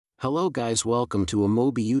Hello guys, welcome to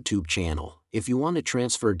Amobi YouTube channel. If you want to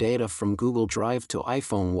transfer data from Google Drive to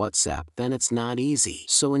iPhone WhatsApp, then it's not easy.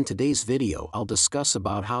 So in today's video I'll discuss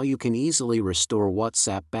about how you can easily restore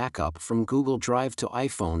WhatsApp backup from Google Drive to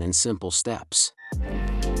iPhone in simple steps.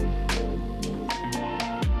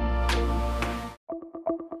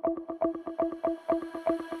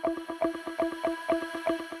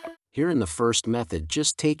 Here in the first method,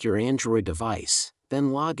 just take your Android device,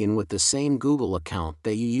 then log in with the same Google account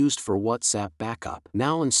that you used for WhatsApp backup.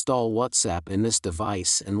 Now install WhatsApp in this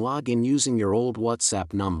device and log in using your old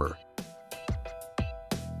WhatsApp number.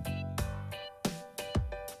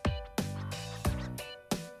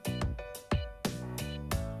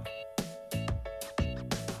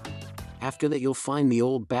 After that, you'll find the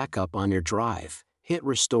old backup on your drive. Hit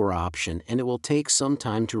Restore option and it will take some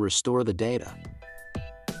time to restore the data.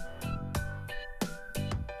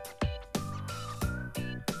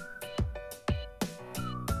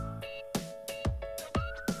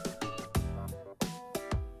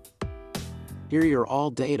 Here your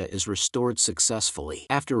all data is restored successfully.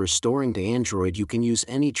 After restoring to Android, you can use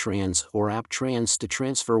AnyTrans or AppTrans to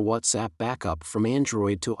transfer WhatsApp backup from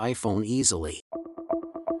Android to iPhone easily.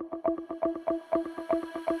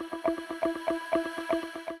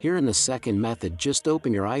 Here in the second method, just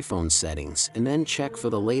open your iPhone settings and then check for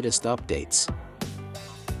the latest updates.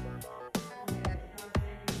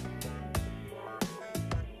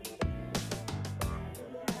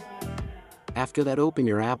 After that, open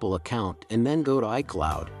your Apple account and then go to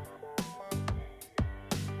iCloud.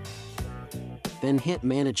 Then hit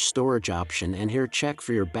Manage Storage option and here check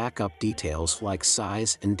for your backup details like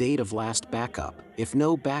size and date of last backup. If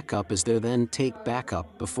no backup is there, then take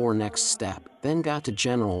backup before next step. Then go to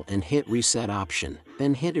General and hit Reset option.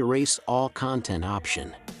 Then hit Erase All Content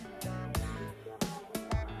option.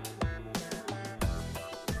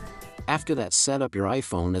 After that, set up your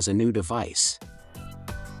iPhone as a new device.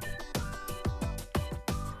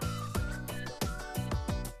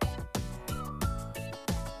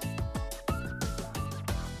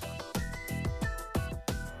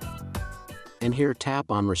 And here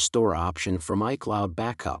tap on Restore option from iCloud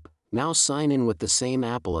Backup. Now sign in with the same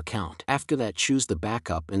Apple account. After that, choose the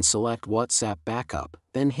backup and select WhatsApp Backup.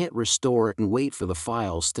 Then hit Restore and wait for the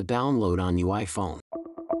files to download on your iPhone.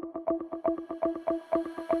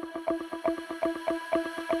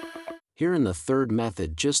 Here in the third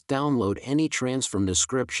method, just download AnyTrans from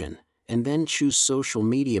description, and then choose Social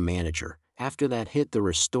Media Manager. After that, hit the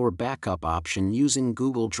Restore Backup option using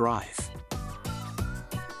Google Drive.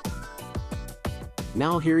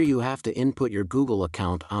 Now here you have to input your Google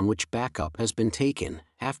account on which backup has been taken.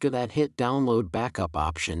 After that, hit Download Backup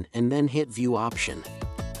option and then hit View option.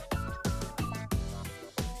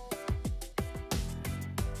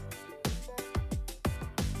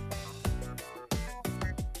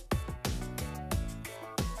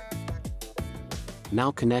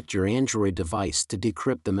 Now connect your Android device to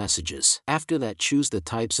decrypt the messages. After that, choose the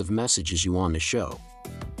types of messages you want to show.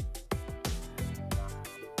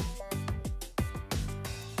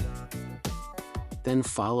 Then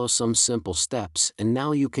follow some simple steps and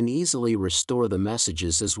now you can easily restore the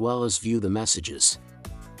messages as well as view the messages.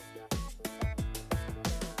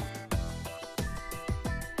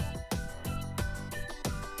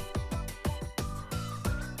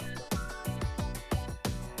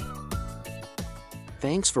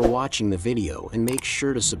 Thanks for watching the video and make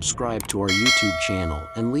sure to subscribe to our YouTube channel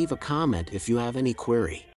and leave a comment if you have any query.